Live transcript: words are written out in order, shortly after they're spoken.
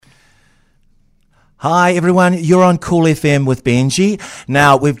Hi everyone, you're on Cool FM with Benji.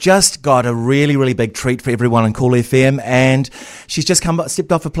 Now, we've just got a really, really big treat for everyone on Cool FM, and she's just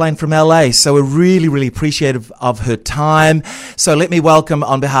stepped off a plane from LA, so we're really, really appreciative of her time. So let me welcome,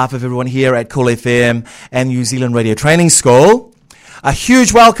 on behalf of everyone here at Cool FM and New Zealand Radio Training School, a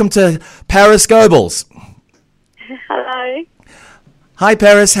huge welcome to Paris Goebbels. Hello. Hi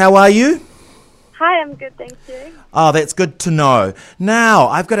Paris, how are you? Hi, I'm good, thank you. Oh, that's good to know. Now,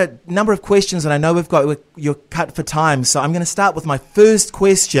 I've got a number of questions, and I know you're cut for time, so I'm going to start with my first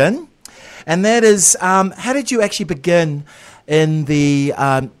question, and that is, how did you actually begin in the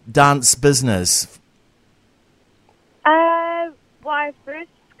dance business? Well, I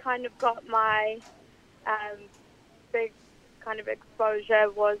first kind of got my big kind of exposure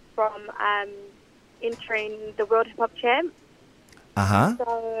was from entering the World Hip Hop Champ. Uh-huh.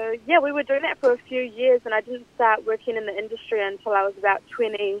 So, yeah, we were doing that for a few years, and I didn't start working in the industry until I was about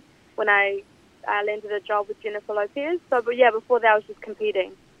 20 when I landed a job with Jennifer Lopez. So, but yeah, before that I was just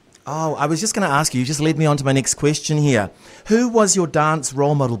competing. Oh, I was just going to ask you just led me on to my next question here. Who was your dance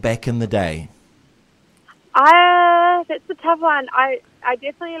role model back in the day? That's a tough one. I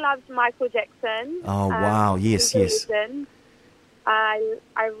definitely loved Michael Jackson. Oh, wow, yes. I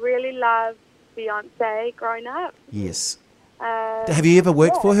really loved Beyonce growing up. Yes. Have you ever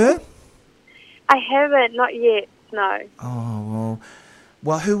worked for her? I haven't, not yet, no. Oh,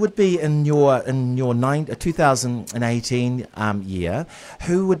 well, who would be in your 2018 year,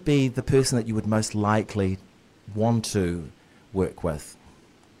 who would be the person that you would most likely want to work with?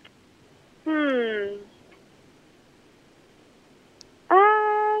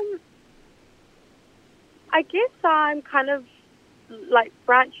 I guess I'm kind of like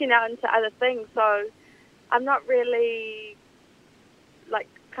branching out into other things, so I'm not really like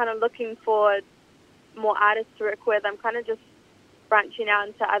kind of looking for more artists to work with. I'm kind of just branching out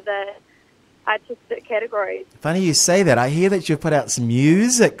into other artistic categories. Funny you say that. I hear that you've put out some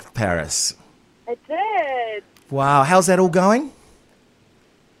music, Paris. I did. Wow, how's that all going?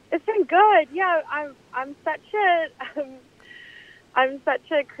 It's been good. Yeah, I'm such a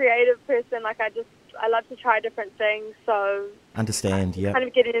creative person. Like I love to try different things. So understand. Yeah. Kind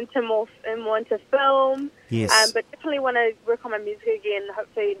of getting into more into film. Yes. But definitely want to work on my music again.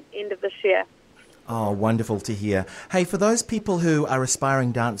 Hopefully, end of this year. Oh, wonderful to hear. Hey, for those people who are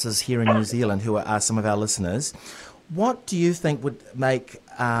aspiring dancers here in New Zealand, who are some of our listeners, what do you think would make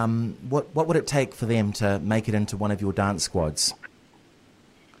what would it take for them to make it into one of your dance squads?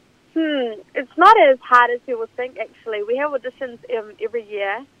 It's not as hard as people think. Actually, we have auditions every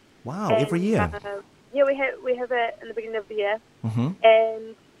year. Wow, every year. Yeah, we have it in the beginning of the year, mm-hmm.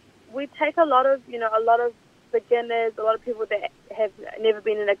 and we take a lot of beginners, a lot of people that have never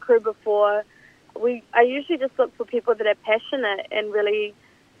been in a crew before. I usually just look for people that are passionate and really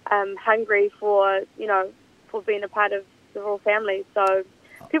hungry for being a part of the royal family. So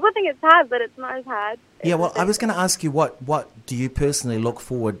people think it's hard, but it's not as hard. Yeah, well, I was going to ask you what do you personally look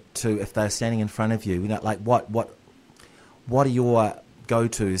forward to if they're standing in front of you? You know, like what are your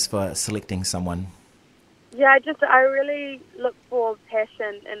go-tos for selecting someone? Yeah, I really look for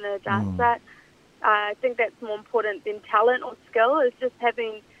passion in a dancer. I think that's more important than talent or skill. Is just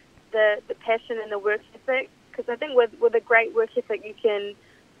having the passion and the work ethic. Because I think with a great work ethic, you can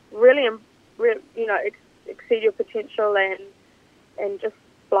really exceed your potential and just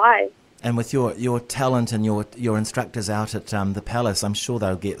fly. And with your talent and your instructors out at the Palace, I'm sure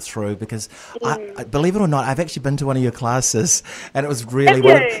they'll get through because, I believe it or not, I've actually been to one of your classes and it was really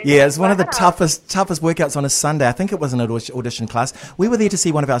it's one of the toughest workouts on a Sunday. I think it was an audition class. We were there to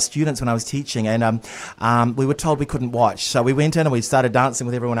see one of our students when I was teaching, and we were told we couldn't watch, so we went in and we started dancing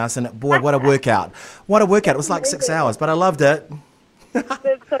with everyone else. And boy, what a workout! What a workout! It was like 6 hours, but I loved it.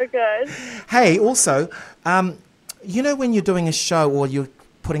 That's so good. Hey, also, when you're doing a show or you're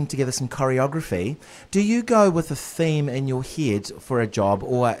putting together some choreography, do you go with a theme in your head for a job,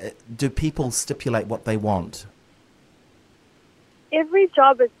 or do people stipulate what they want? Every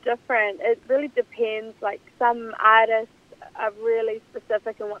job is different. It really depends. Like some artists are really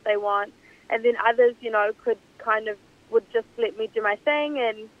specific in what they want, and then others, would just let me do my thing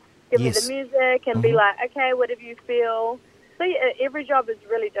and give me the music and be like, okay, whatever you feel. So yeah, every job is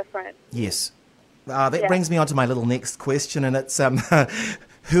really different. Yes. That brings me on to my little next question, and it's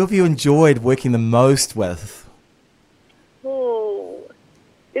who have you enjoyed working the most with?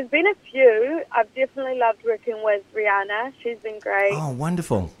 There's been a few. I've definitely loved working with Rihanna. She's been great. Oh,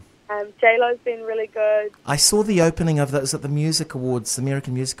 wonderful. J-Lo's been really good. I saw the opening of those at the Music Awards, the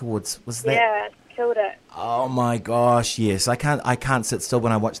American Music Awards. Was that? Yeah, killed it. Oh my gosh, yes. I can't sit still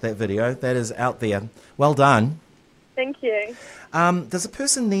when I watch that video. That is out there. Well done. Thank you. Does a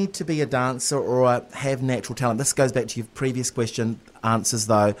person need to be a dancer or have natural talent? This goes back to your previous question answers,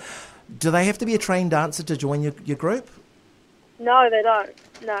 though. Do they have to be a trained dancer to join your group? No, they don't.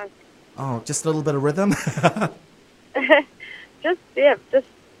 No. Oh, just a little bit of rhythm? just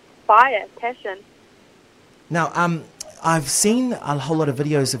fire, passion. Now, I've seen a whole lot of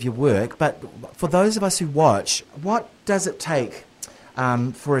videos of your work, but for those of us who watch, what does it take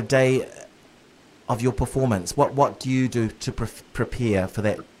for a day of your performance? What do you do to prepare for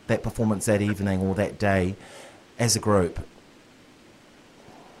that performance that evening or that day as a group?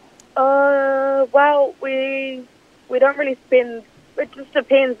 Well, we don't really spend. It just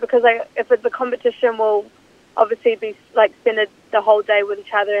depends because if it's a competition, we'll obviously be spend the whole day with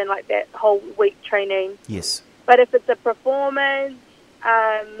each other and that whole week training. Yes. But if it's a performance,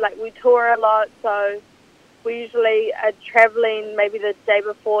 we tour a lot, so we usually are traveling maybe the day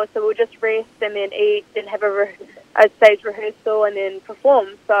before, so we'll just rest and then eat, then have a stage rehearsal and then perform.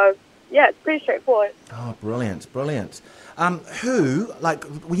 So, yeah, it's pretty straightforward. Oh, brilliant. When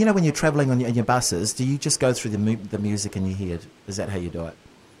you're travelling in your buses, do you just go through the music in your head? Is that how you do it?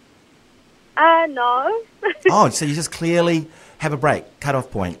 No. Oh, so you just clearly have a break, cut-off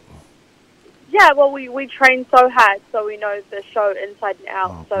point. Yeah, well, we train so hard, so we know the show inside and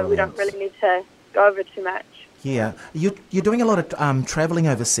out, so we don't really need to go over too much. Yeah. You're doing a lot of travelling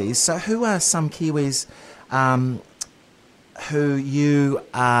overseas, so who are some Kiwis who you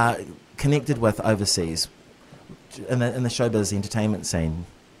are connected with overseas in the showbiz entertainment scene?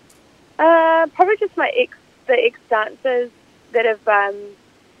 Probably just the ex-dancers that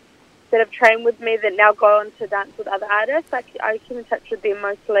have trained with me that now go on to dance with other artists. I keep in touch with them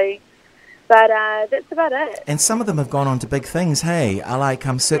mostly. But that's about it. And some of them have gone on to big things, hey? I like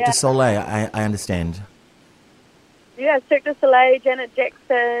Cirque du Soleil, I understand. Yeah, Cirque du Soleil, Janet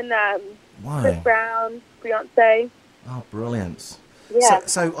Jackson, Chris Brown, Beyonce. Oh, brilliant. Yeah.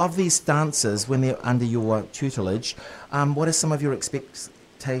 So of these dancers, when they're under your tutelage, what are some of your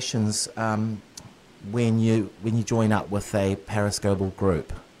expectations when you join up with a Periscopal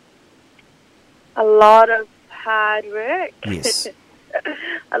group? A lot of hard work. Yes.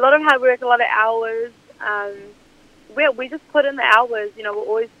 A lot of hard work, a lot of hours. We just put in the hours. We're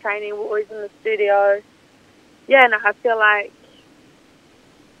always training. We're always in the studio. Yeah, and I feel like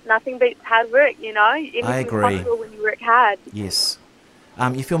nothing beats hard work. Anything's I agree. possible when you work hard. Yes.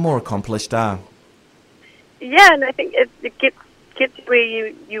 You feel more accomplished, Yeah, and I think it gets where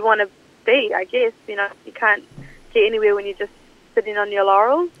you want to be. I guess you can't get anywhere when you're just sitting on your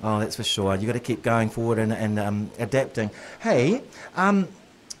laurels. Oh, that's for sure. You've got to keep going forward and adapting. Hey,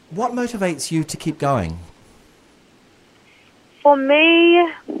 what motivates you to keep going? For me,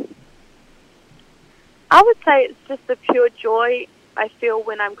 I would say it's just the pure joy I feel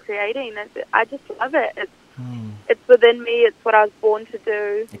when I'm creating. I just love it. It's within me. It's what I was born to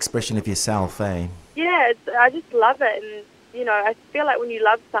do. Expression of yourself, eh? Yeah, I just love it. And, I feel like when you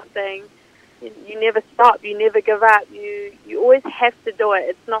love something, you never stop, you never give up, you always have to do it.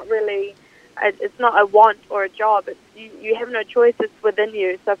 It's not really, it's not a want or a job. You have no choice, it's within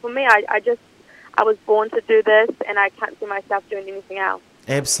you. So for me, I was born to do this, and I can't see myself doing anything else.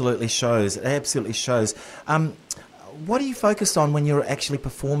 Absolutely shows. It absolutely shows. What are you focused on when you're actually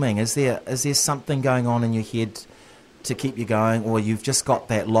performing? Is there something going on in your head to keep you going, or you've just got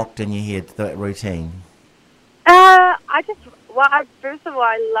that locked in your head, that routine? First of all,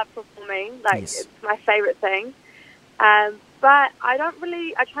 I love performing. Yes. It's my favourite thing. But I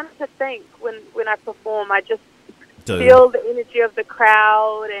try not to think when I perform. I just feel the energy of the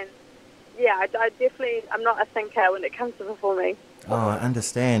crowd, and I'm not a thinker when it comes to performing. Oh, I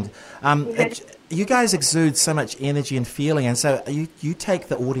understand. You guys exude so much energy and feeling, and so you take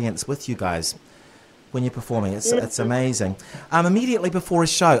the audience with you guys when you're performing. It's amazing. Immediately before a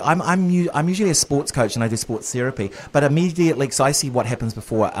show, I'm usually a sports coach and I do sports therapy, but immediately, because I see what happens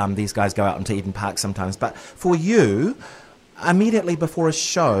before these guys go out into Eden Park sometimes, but for you, immediately before a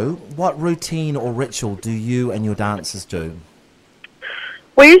show, what routine or ritual do you and your dancers do?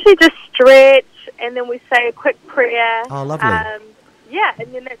 We usually just stretch, and then we say a quick prayer. Oh, lovely.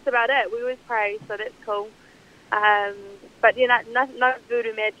 And then that's about it. We always pray, so that's cool. But no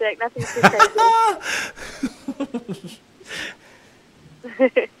voodoo magic, nothing too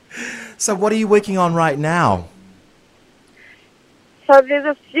crazy. So what are you working on right now? So there's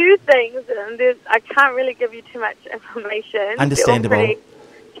a few things, and I can't really give you too much information. Understandable. They're all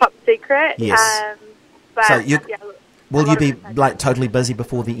pretty top secret. Yes. But so will you be totally busy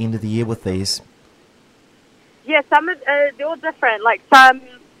before the end of the year with these? Yeah, they're all different. Like some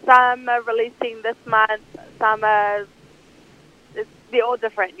are releasing this month, some are. They're all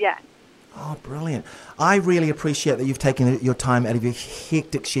different. Yeah. Oh, brilliant. I really appreciate that you've taken your time out of your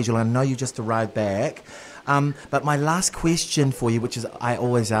hectic schedule. I know you just arrived back. But my last question for you, which is I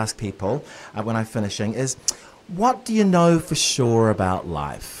always ask people when I'm finishing, is what do you know for sure about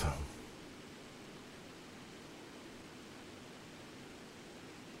life?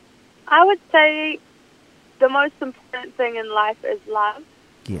 I would say the most important thing in life is love.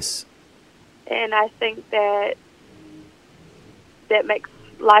 Yes. And I think that makes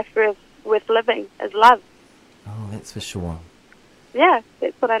life worth living is love. Oh, that's for sure. Yeah,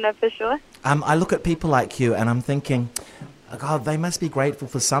 that's what I know for sure. I look at people like you and I'm thinking, God, they must be grateful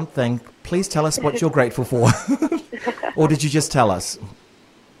for something. Please tell us what you're grateful for. Or did you just tell us?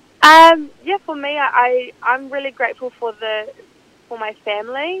 Yeah, for me, I'm really grateful for my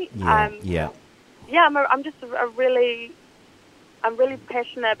family. Yeah. I'm really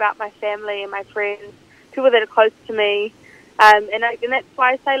passionate about my family and my friends, people that are close to me, and that's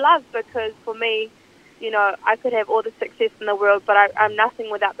why I say love, because for me, you know, I could have all the success in the world, but I'm nothing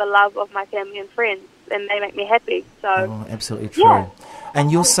without the love of my family and friends, and they make me happy. So, oh, absolutely true. Yeah.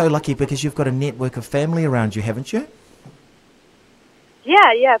 And you're so lucky because you've got a network of family around you, haven't you?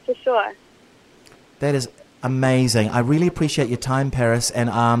 Yeah, for sure. That is amazing. I really appreciate your time, Paris, and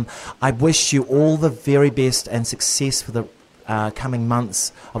I wish you all the very best and success for the coming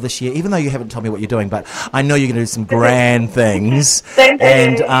months of this year, even though you haven't told me what you're doing, but I know you're going to do some grand things. Thank you.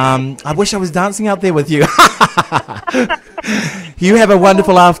 And I wish I was dancing out there with you. You have a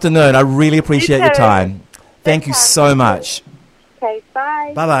wonderful afternoon. I really appreciate your time. Thank you so much. Okay,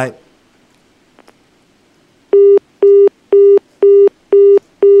 bye. Bye-bye.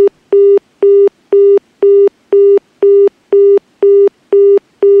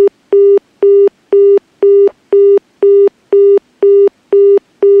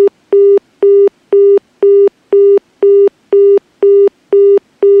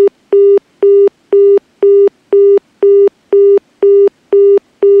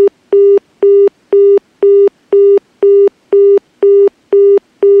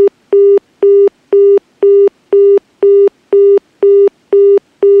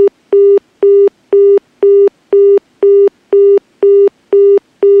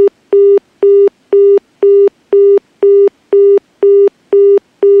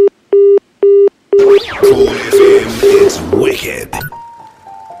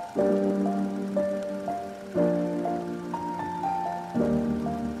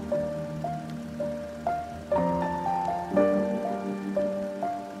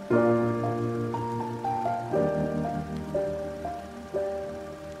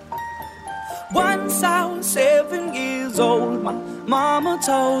 Once I was 7 years old, my mama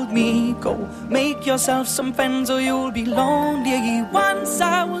told me, go make yourself some friends or you'll be lonely. Once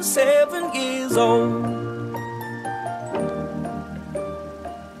I was 7 years old.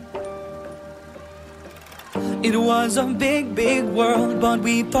 It was a big, big world, but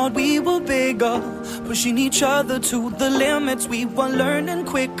we thought we were bigger, pushing each other to the limits. We were learning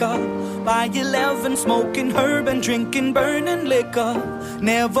quicker. By 11, smoking herb and drinking burning liquor.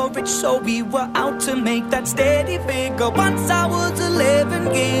 Never rich, so we were out to make that steady figure. Once I was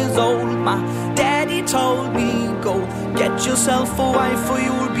 11 years old, my daddy told me, go get yourself a wife or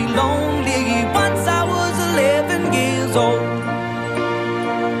you'll be lonely. Once I was 11 years old.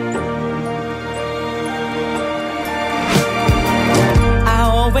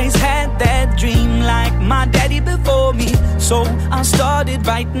 Always had that dream like my daddy before me. So I started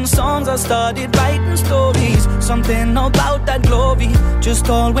writing songs, I started writing stories. Something about that glory just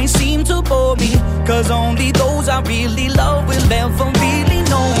always seemed to bore me, cause only those I really love will ever really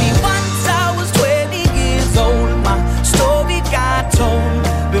know me. Once I was 20 years old, my story got told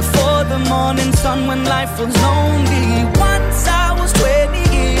before the morning sun when life was lonely. Once I was 20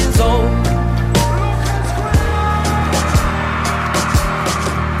 years old.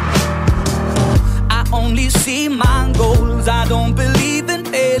 Only see my goals, I don't believe in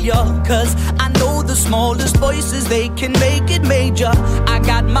failure, cause I know the smallest voices, they can make it major. I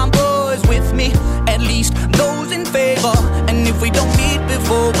got my boys with me, at least those in favor. And if we don't meet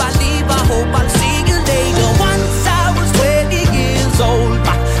before I leave, I hope I'll see you later. Once I was 20 years old,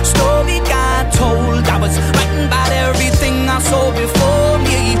 my story got told. I was writing about everything I saw before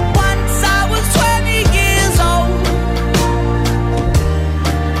me. Once I was 20 years old.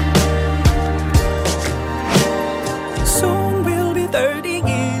 Soon we'll be 30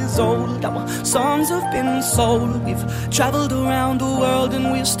 years old. Our songs have been sold. We've traveled around the world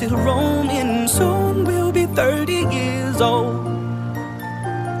and we're still roaming. Soon we'll be 30 years old.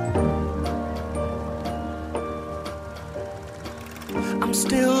 I'm I'm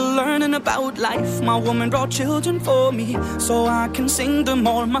still learning about life. My woman brought children for me, so I can sing them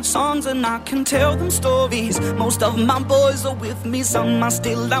all my songs and I can tell them stories. Most of my boys are with me, some are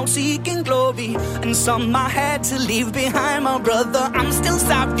still out seeking glory, and some I had to leave behind. My brother, I'm still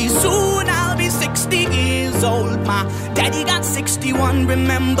savvy. Soon I'll be 60 years old. My daddy got 61.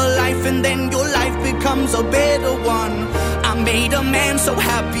 Remember life and then your life becomes a better one. I made a man so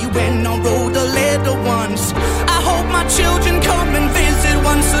happy when I wrote a letter once. I hope my children come and visit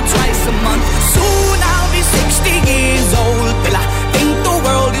once or twice a month. Soon I'll be 60 years old. Will I think the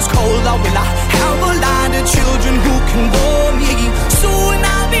world is cold, or will I have a lot of children who can bore me? Soon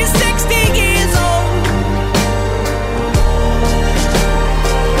I'll be 60 years old.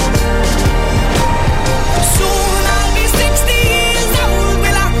 Soon I'll be 60 years old.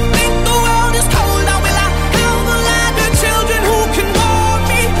 Will I think the world is cold, or will I have a lot of children who can bore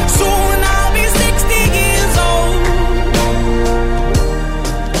me? Soon I'll be 60 years old.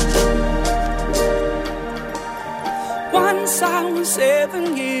 Once I was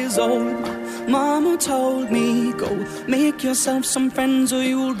 7 years old, Mama told me, go make yourself some friends or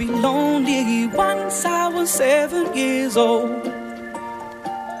you'll be lonely. Once I was 7 years old.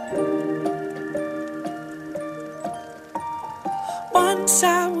 Once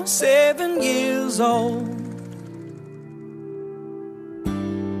I was 7 years old.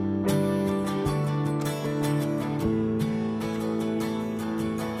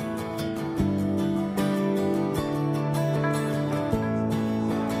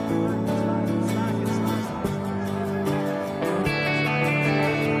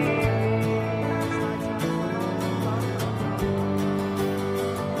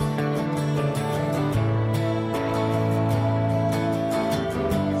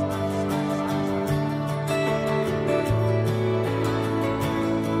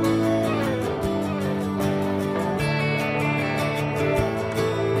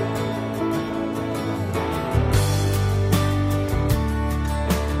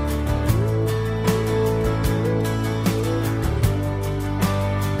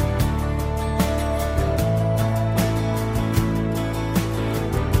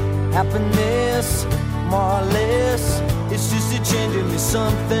 Happiness, more or less, it's just a change in me,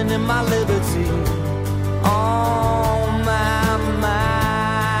 something in my liberty. On my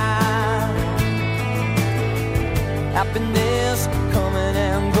mind. Happiness coming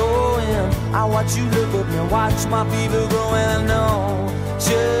and going. I watch you look up and watch my people grow, and I know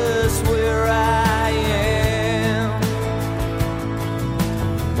just where I am.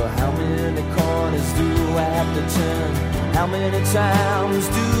 But how many corners do I have to turn? How many times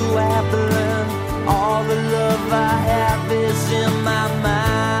do I have to learn? All the love I have is in my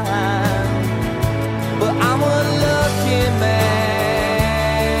mind. But I'm a lucky man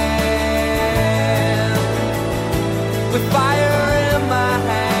with fire in my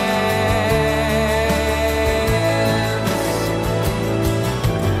hands.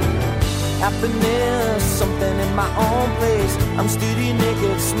 Happiness, something in my own place. I'm steady,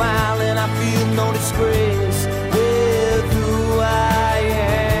 naked, smiling, I feel no disgrace with who I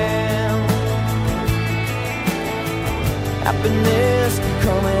am. Happiness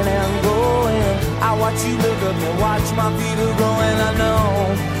coming and going. I watch you look up and watch my people grow, and I know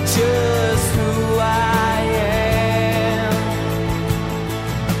just who I am.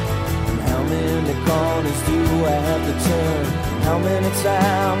 And how many corners do I have to turn? How many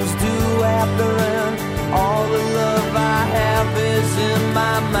times do I have to run? All the love I have is in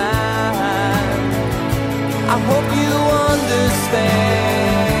my mind. I hope you understand.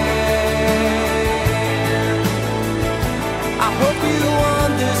 I hope you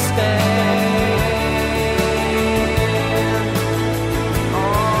understand. Oh,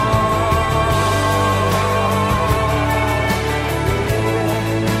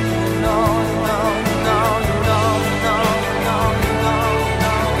 no, no, no, no, no, no, no,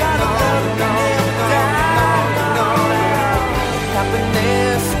 no. Gotta love them down.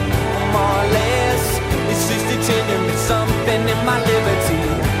 Happiness, more or less, it's just a change in me, something in my liberty.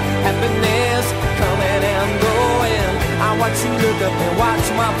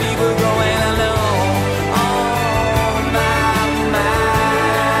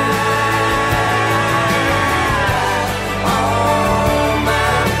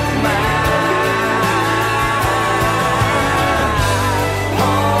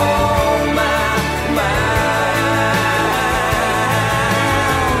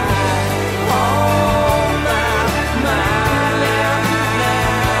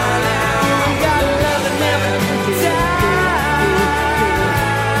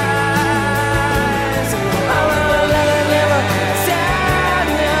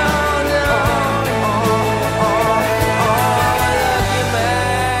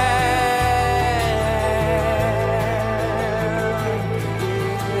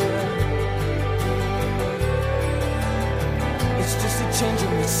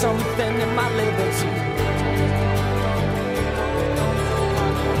 something in my liberty.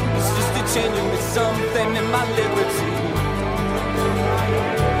 It's just a changing me something in my liberty.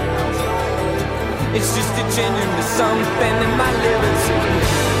 It's just a changing me something in my liberty.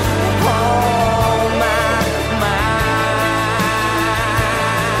 Oh my.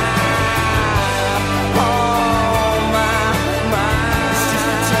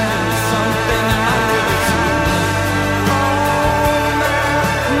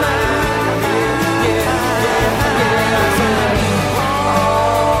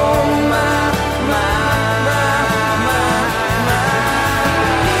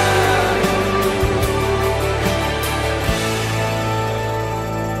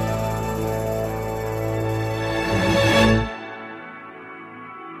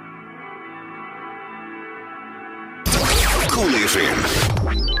 Cool FM.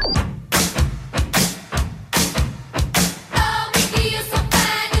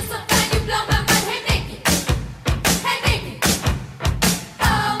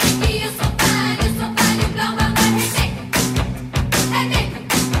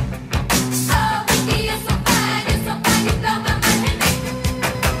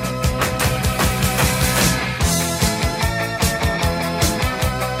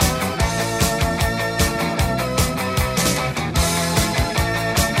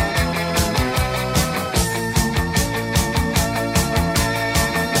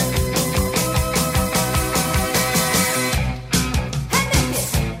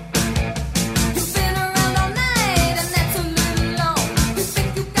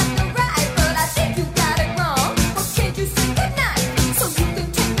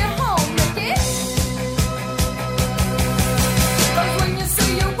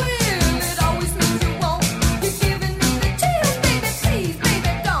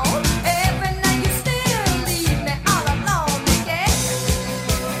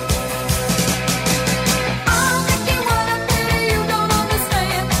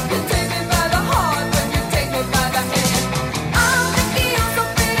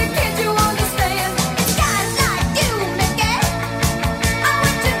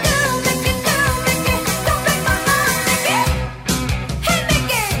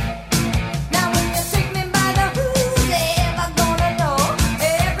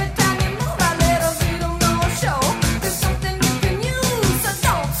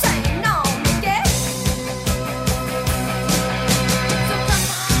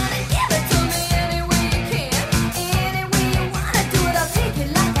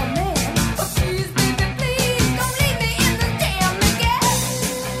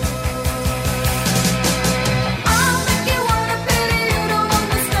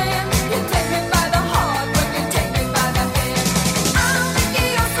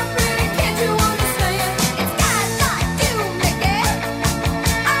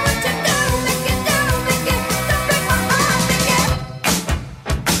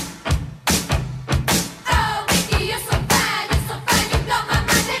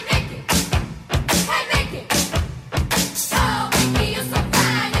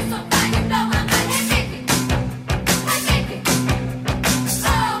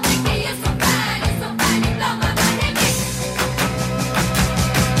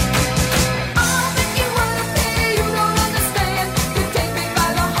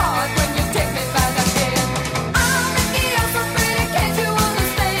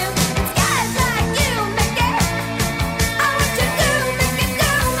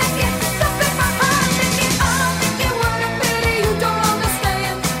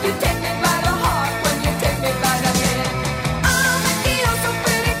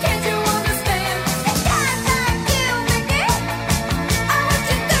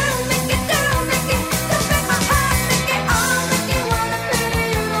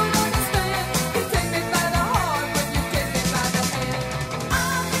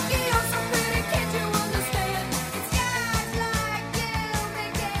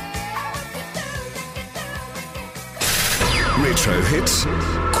 Retro hits,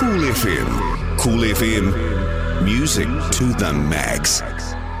 Cool FM. Cool FM, music to the max.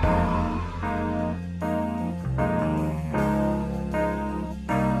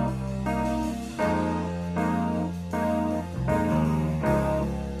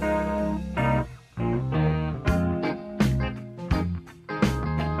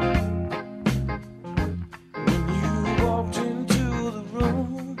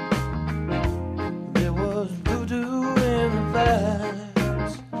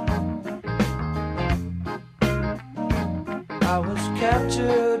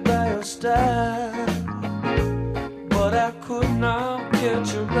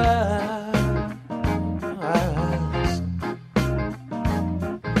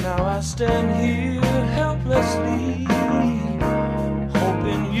 Now I stand here helplessly,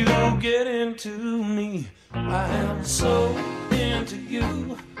 hoping you'll get into me. I am so into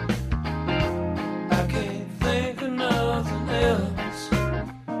you, I can't think of nothing else.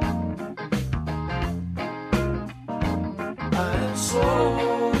 I am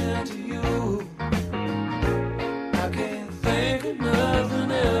so into you, I can't think of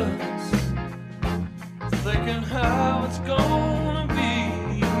nothing else. Thinking how it's gonna be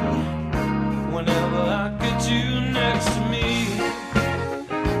whenever I get you next to me.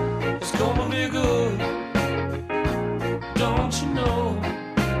 It's gonna be good, don't you know?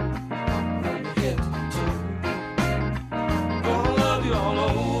 From head to toe, gonna love you all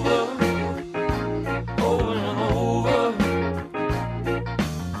over, over and over.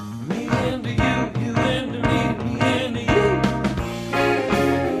 Me into you, you into me, me into you.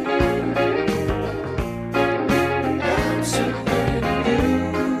 I'm so into you.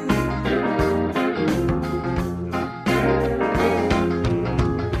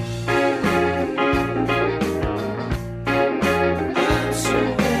 I'm so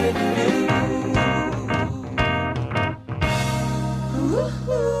into you.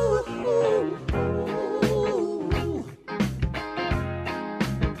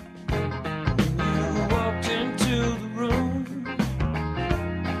 You walked into the room,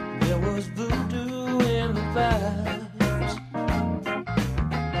 there was voodoo in the vibes.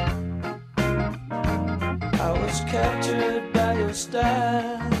 I was captured by your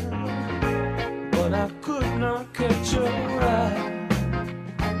style, but I could not catch your eye.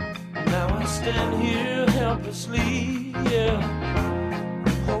 Now I stand here helplessly, yeah,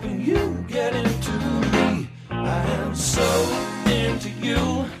 hoping you get into me. I am so into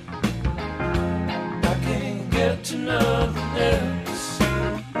you, I can't get to nothing else.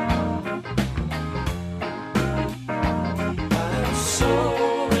 I am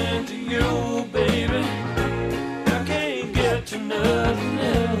so into you, baby, I can't get to nothing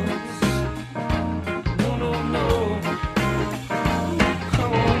else. No, no, no.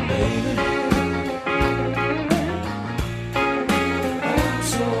 Come on, baby. I'm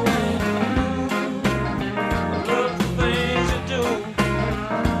so into you. I love the things you do.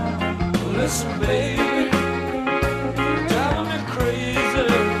 Listen, baby, you're driving me crazy.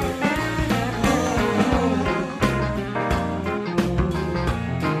 Ooh.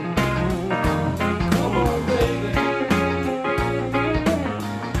 Come on, baby.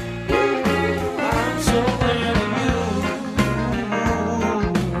 I'm so into you.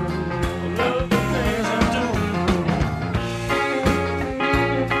 I love the things you do.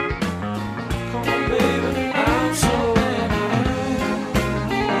 Come on, baby. I'm so into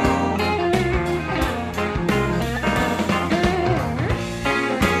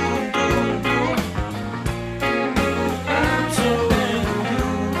I'm so into you.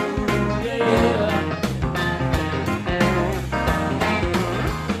 Yeah.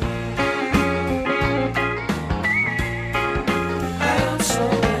 I'm so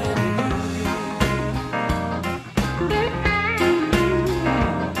into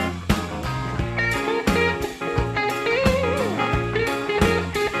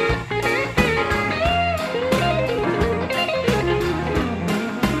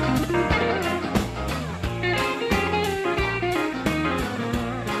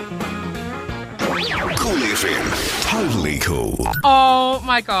Cool FM. Totally cool. Oh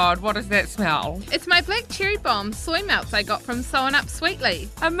my god, what is that smell? It's my black cherry bomb soy melts I got from Sewing Up Sweetly.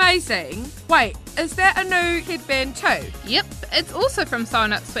 Amazing. Wait, is that a new headband too? Yep, it's also from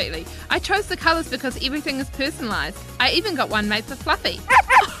Sewing Up Sweetly. I chose the colours because everything is personalised. I even got one made for Fluffy.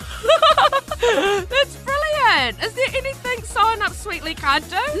 That's brilliant. Is there anything Sewing Up Sweetly can't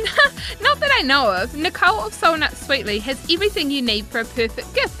do? Not that I know of. Nicole of Sewing Up Sweetly has everything you need for a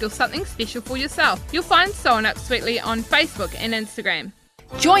perfect gift or something special for yourself. You'll find Sewing Up Sweetly on Facebook and Instagram.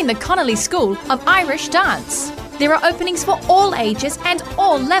 Join the Connolly School of Irish Dance. There are openings for all ages and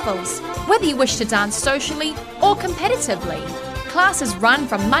all levels, whether you wish to dance socially or competitively. Classes run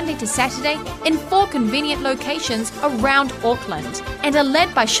from Monday to Saturday in 4 convenient locations around Auckland and are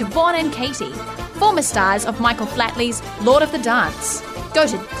led by Siobhan and Katie, former stars of Michael Flatley's Lord of the Dance. Go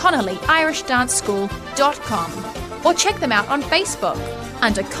to ConnollyIrishDanceSchool.com or check them out on Facebook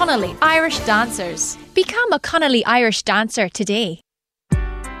under Connolly Irish Dancers. Become a Connolly Irish dancer today.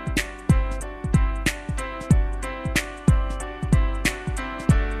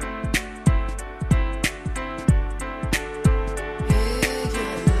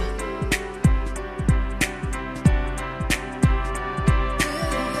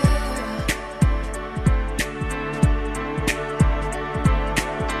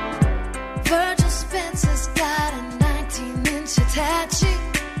 Virgil Spencer's got a 19-inch Hitachi.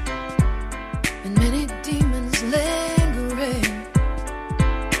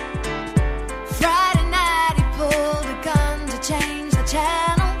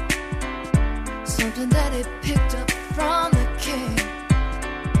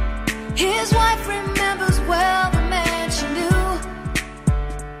 His wife remembers well the man she knew.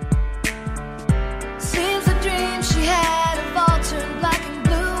 Seems the dream she had have all turned black and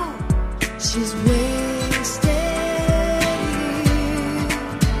blue. She's wasted here.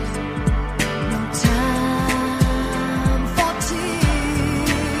 No time for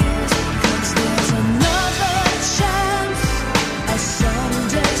tears. 'Cause there's another chance, a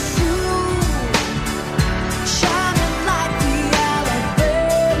someday soon, shining like the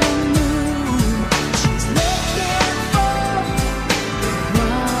Alabama moon. She's looking for the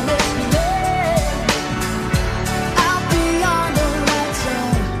promised land, out beyond the lights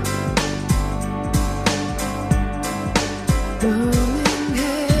of Birmingham.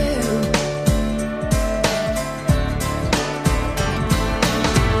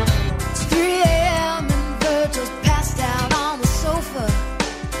 It's 3 a.m. and Virgil's passed out on the sofa.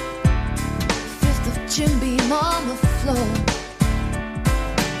 Fifth of Jim Beam on the floor.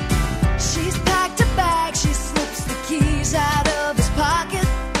 She's packed a bag, she slips the keys out of his pocket.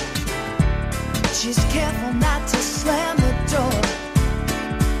 She's careful not to slam the door.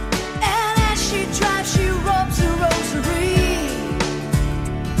 And as she drives, she robes a rosary.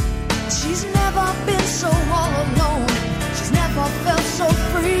 She's never been so all alone. She's never felt so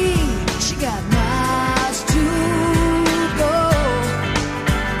free. She got miles to go.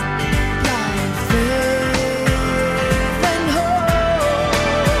 Blind faith and hope.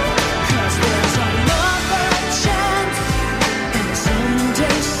 'Cause there's another chance, and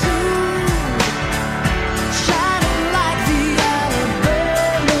someday soon, shining like the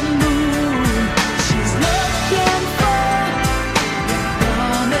Alabama moon. She's looking for the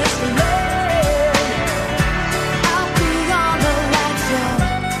promised land, out beyond the lights of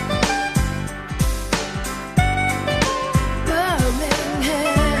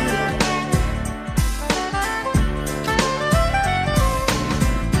Birmingham.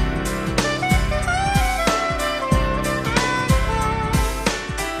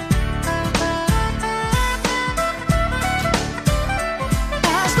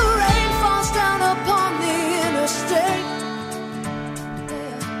 As the rain falls down upon the interstate,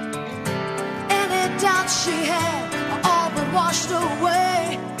 any doubts she had are all but washed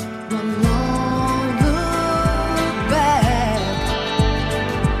away. One long look back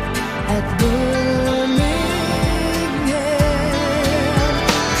at Birmingham.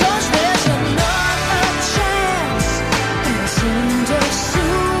 'Cause there's another chance, and someday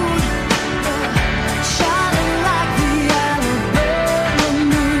soon, shining like the Alabama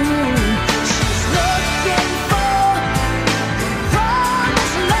moon. She's looking for the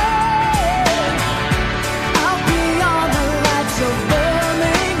promised land, out beyond the lights of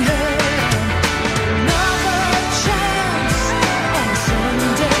Birmingham. Another chance, and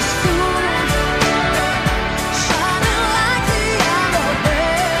someday soon, shining like the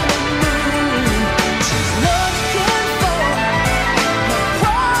Alabama moon. She's looking for the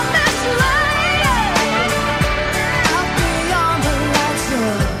promised land, out beyond the lights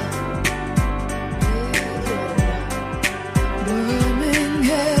of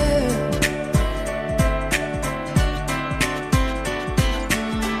Birmingham.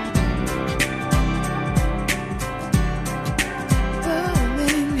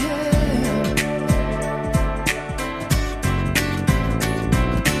 Birmingham.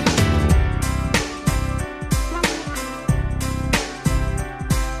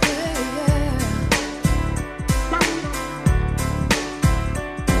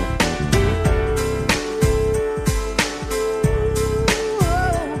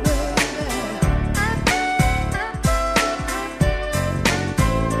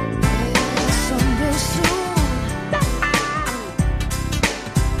 Someday soon,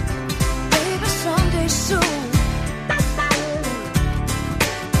 baby, someday soon,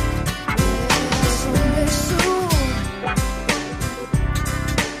 someday soon,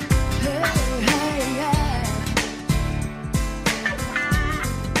 hey, hey, yeah.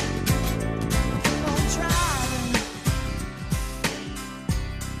 Keep on driving,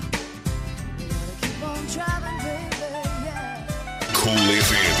 you gotta keep on driving, baby, yeah. Cool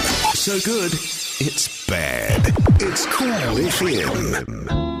FM. So good, it's bad. It's Cool FM.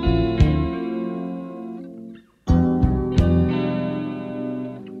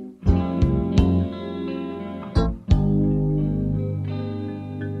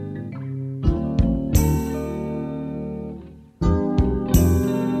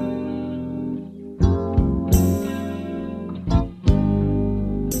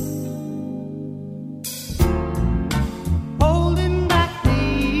 Holding back the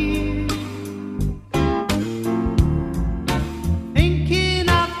years, thinking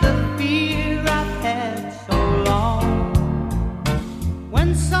of the fear I've had so long.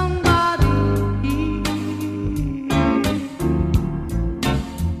 When somebody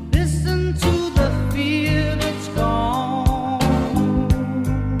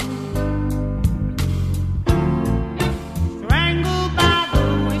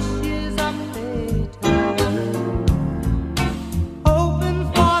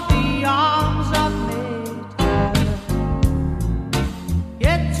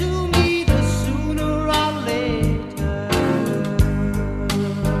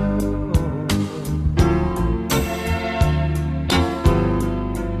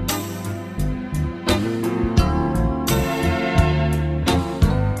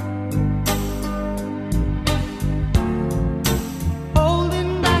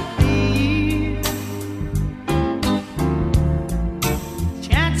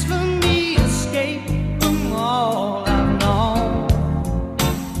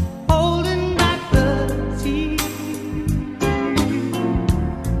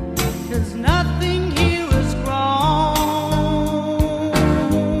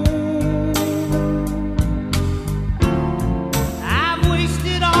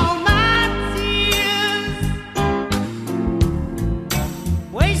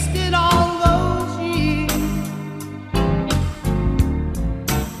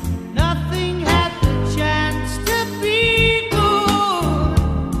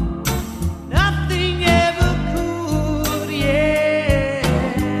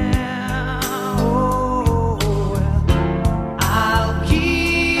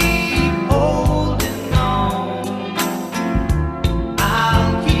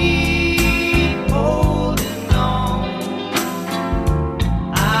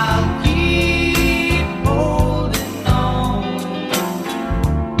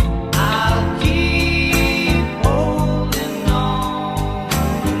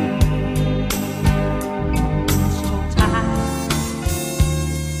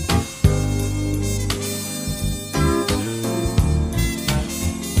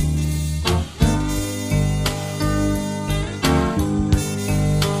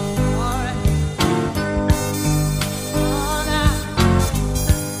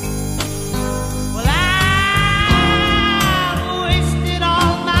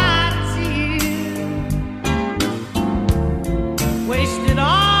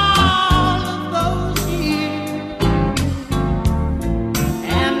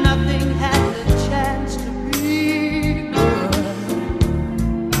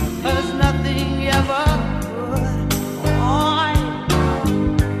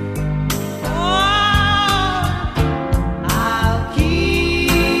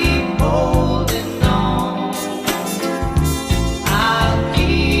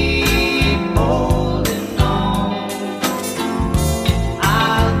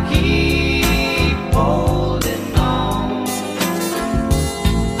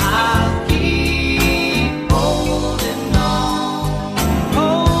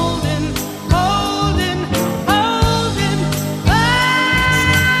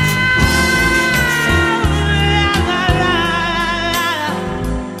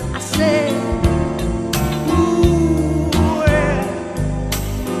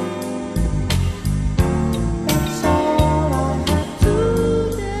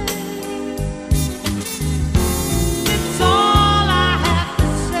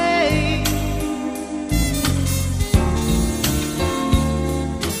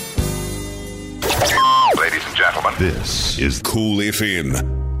This is Cool FM.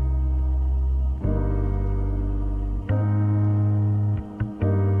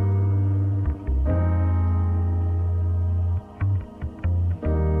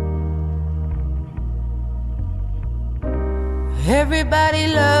 Everybody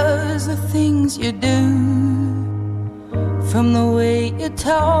loves the things you do, from the way you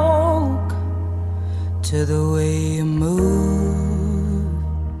talk to the way you move.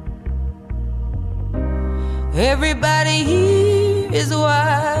 Everybody here is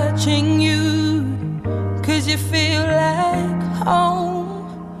watching you, 'cause you feel like home.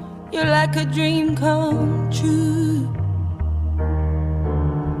 You're like a dream come true.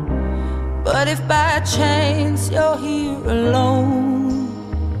 But if by chance you're here alone,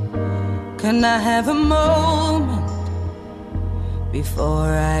 can I have a moment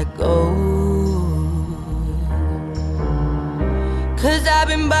before I go? 'Cause I've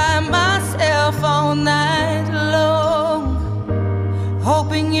been by myself all night long,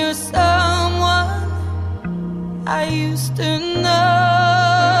 hoping you're someone I used to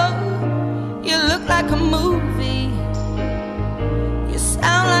know. You look like a movie, you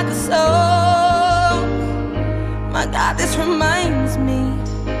sound like a song. My God, this reminds me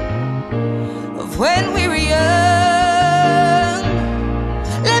of when we were young.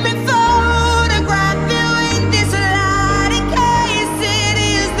 Let me photograph you in this light, in case it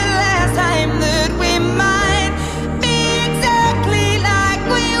is the last time that we might be exactly like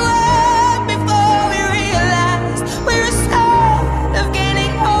we were before we realized we were scared of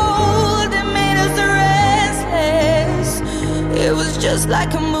getting old and made us restless. It was just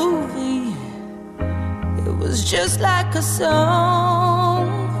like a movie, it was just like a song.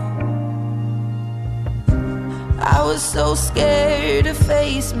 I was so scared to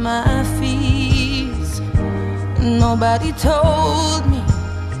face my fears. Nobody told me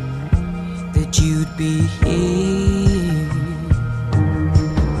that you'd be here.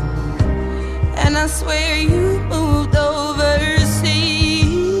 And I swear you moved overseas.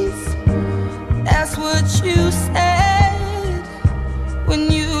 That's what you said when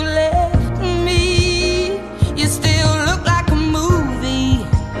you left me. You still look like a movie,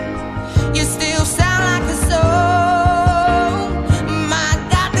 you still sound like a song. My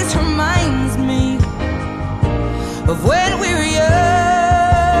God, this reminds me of when we were young.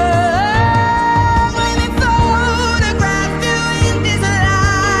 Let me photograph you in this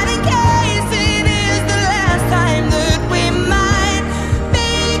light, in case it is the last time that we might be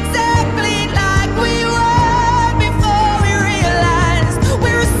exactly like we were before we realized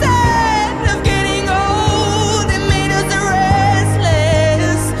we were sad of getting old and made us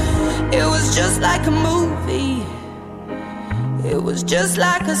restless. It was just like a movie, it was just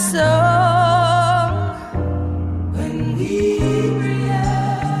like a song. When we were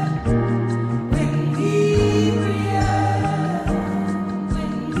young, when we were young,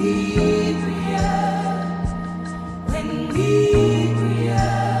 when we were young, when we were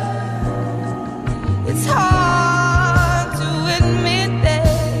young. It's hard to admit that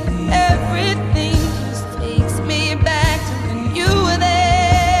everything just takes me back to when you were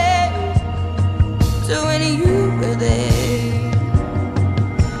there, to when you were there.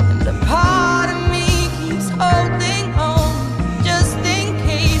 And a part of me keeps holding on, just in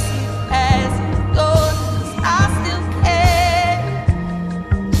case it hasn't gone. 'Cause I still care.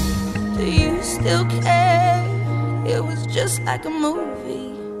 Do you still care? It was just like a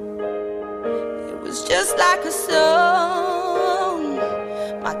movie, it was just like a song.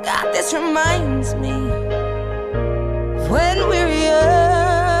 My God, this reminds me of when we were young.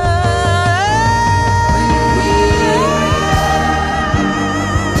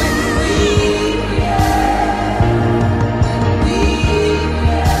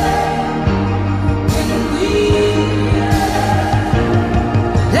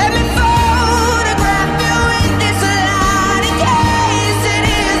 Let me photograph you in this light, in case it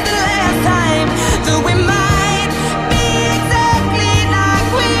is the last time that we might be exactly like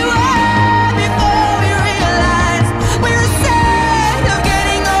we were before we realized we were sad of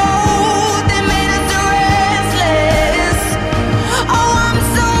getting old and made us restless. Oh, I'm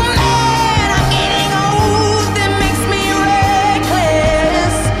so mad I'm getting old, it makes me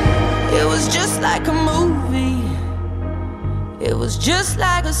reckless. It was just like a movie, it was just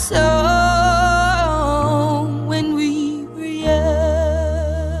like a song when we were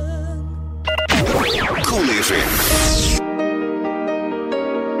young. Cool FM.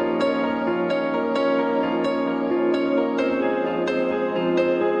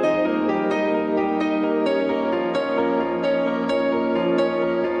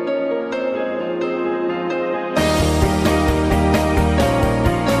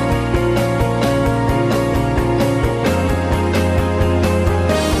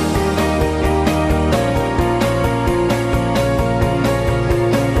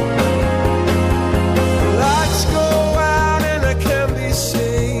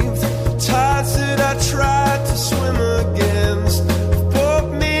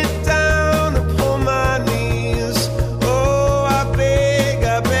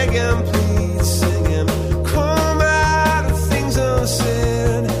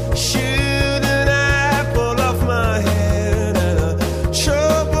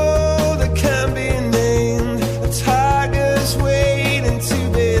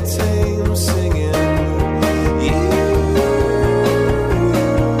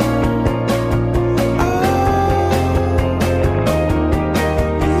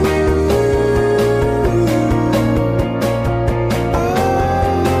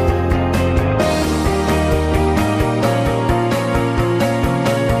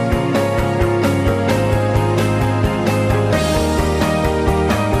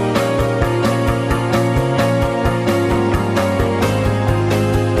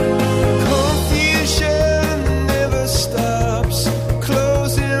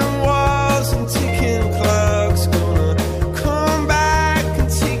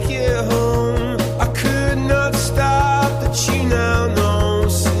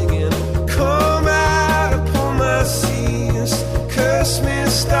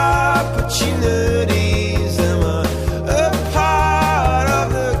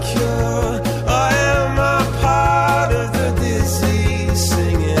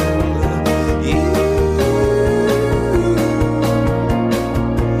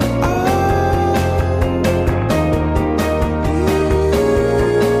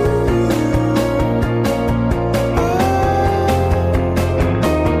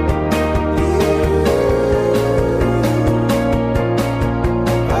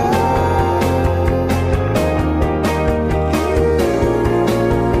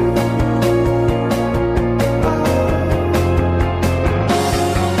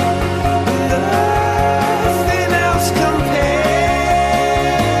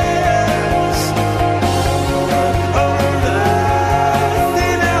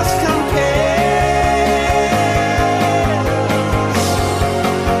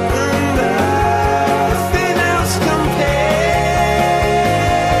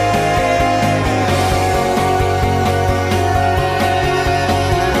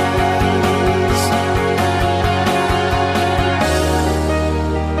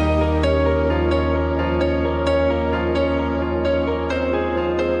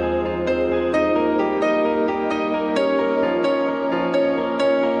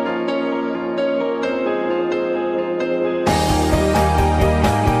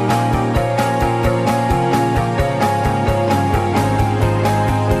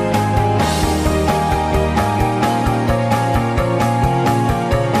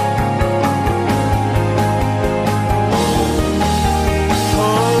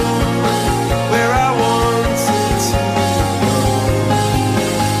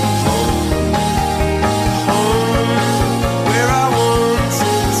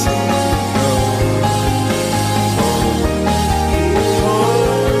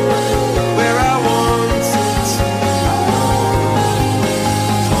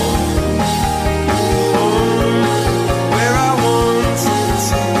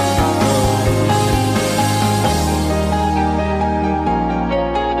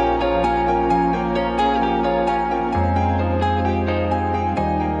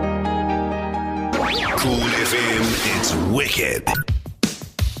 Ahead.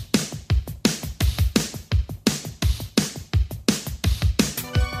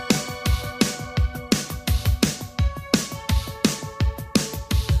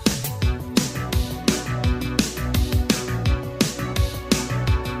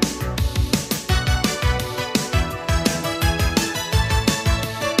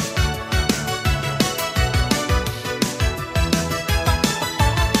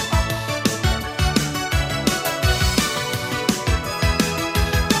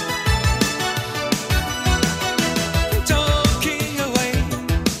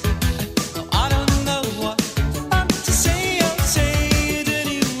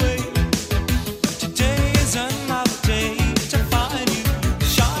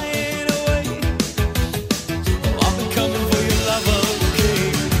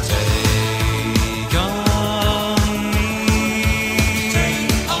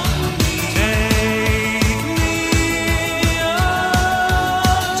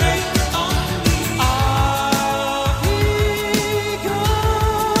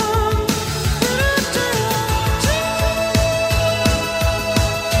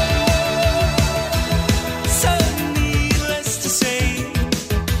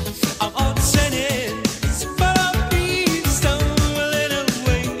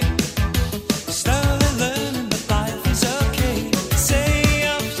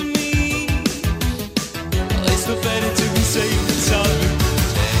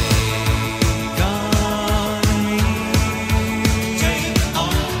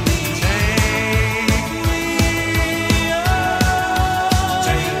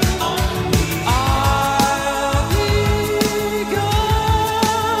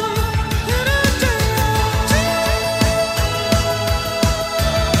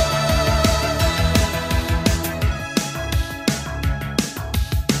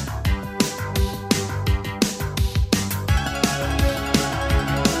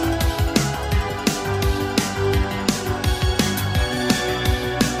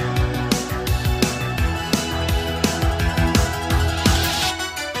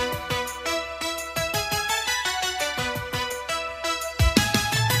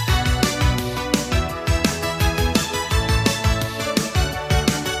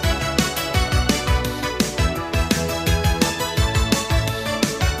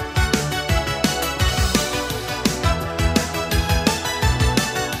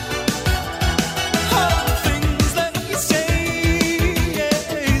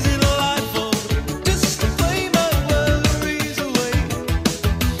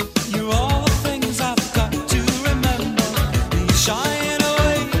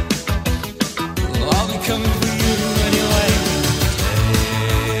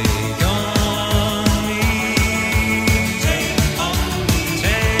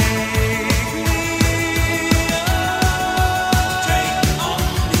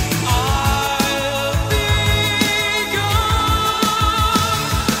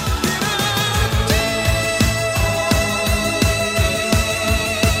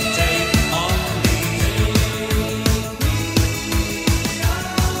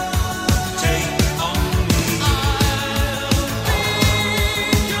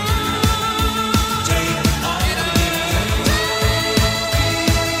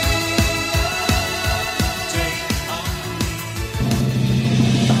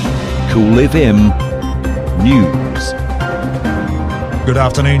 Cool FM News. Good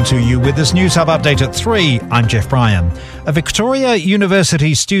afternoon to you with this News Hub update at 3. I'm Jeff Bryan. A Victoria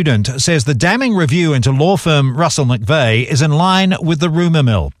University student says the damning review into law firm Russell McVeigh is in line with the rumour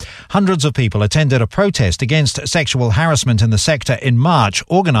mill. Hundreds of people attended a protest against sexual harassment in the sector in March,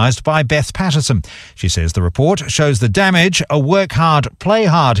 organised by Beth Patterson. She says the report shows the damage a work hard, play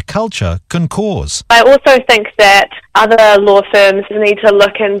hard culture can cause. I also think that other law firms need to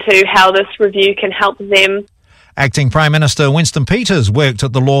look into how this review can help them. Acting Prime Minister Winston Peters worked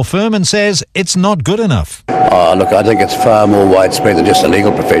at the law firm and says it's not good enough. Look, I think it's far more widespread than just the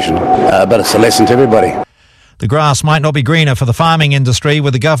legal profession, but it's a lesson to everybody. The grass might not be greener for the farming industry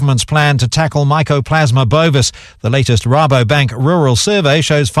with the government's plan to tackle Mycoplasma bovis. The latest Rabobank rural survey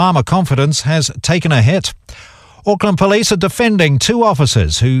shows farmer confidence has taken a hit. Auckland Police are defending two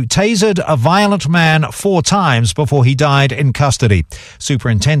officers who tasered a violent man 4 times before he died in custody.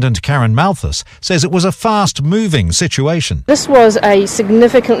 Superintendent Karen Malthus says it was a fast-moving situation. This was a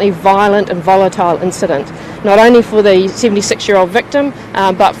significantly violent and volatile incident, not only for the 76-year-old victim,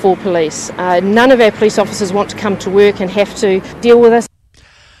 but for police. None of our police officers want to come to work and have to deal with this.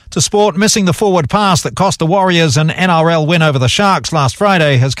 To sport, missing the forward pass that cost the Warriors an NRL win over the Sharks last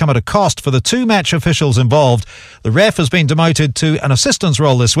Friday has come at a cost for the two match officials involved. The ref has been demoted to an assistant's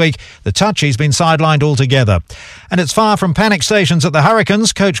role this week. The touchy's been sidelined altogether. And it's far from panic stations at the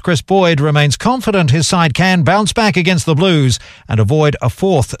Hurricanes. Coach Chris Boyd remains confident his side can bounce back against the Blues and avoid a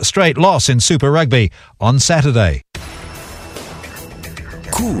fourth straight loss in Super Rugby on Saturday.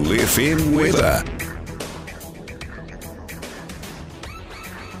 Cool FM weather.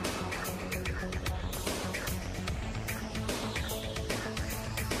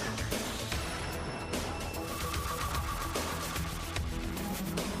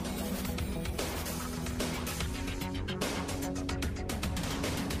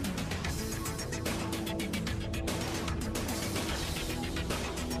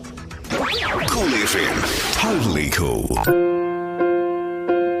 Cool FM. Totally cool.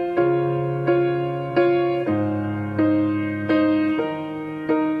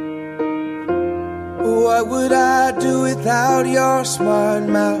 What would I do without your smart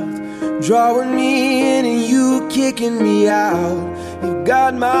mouth? Drawing me in and you kicking me out. You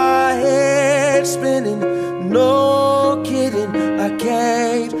got my head spinning, no kidding. I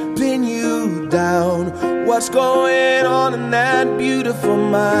can't pin you down. What's going on in that beautiful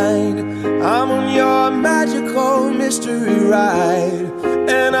mind? I'm on your magical mystery ride,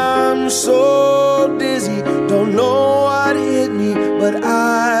 and I'm so dizzy, don't know what hit me, but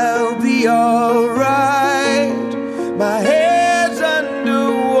I'll be alright. My head's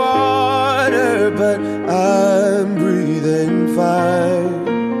underwater, but I'm breathing fine.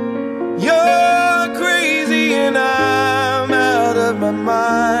 You're crazy and I'm out of my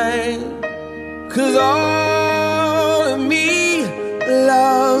mind, 'cause all of me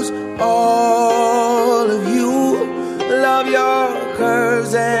loves all of you. Love your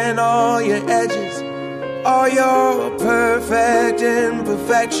curves and all your edges, all your perfect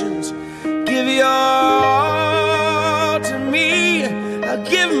imperfections. Give your all to me, I'll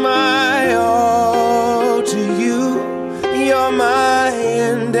give my all to you. You're my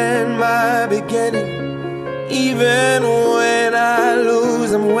end and my beginning. Even when I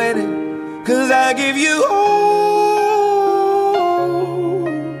lose, I'm winning, 'cause I give you all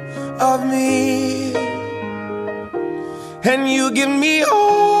of me, and you give me all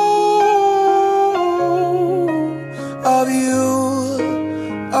of you.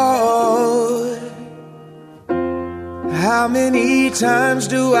 Oh, how many times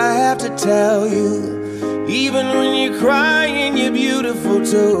do I have to tell you? Even when you're crying, you're beautiful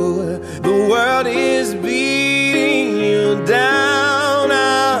too. The world is beating you down.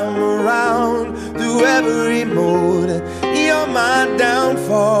 I'm around through every mood. You're my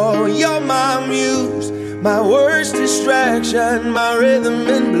downfall, you're my muse, my worst distraction, my rhythm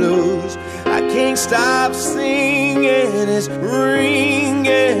and blues. I can't stop singing, it's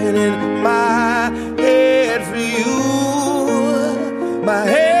ringing in my head for you. My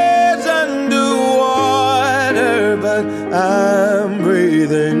head's underwater, but I'm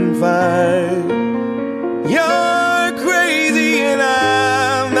breathing fine. You're crazy and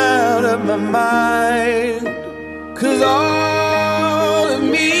I'm out of my mind, 'cause all of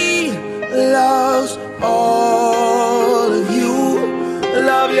me loves all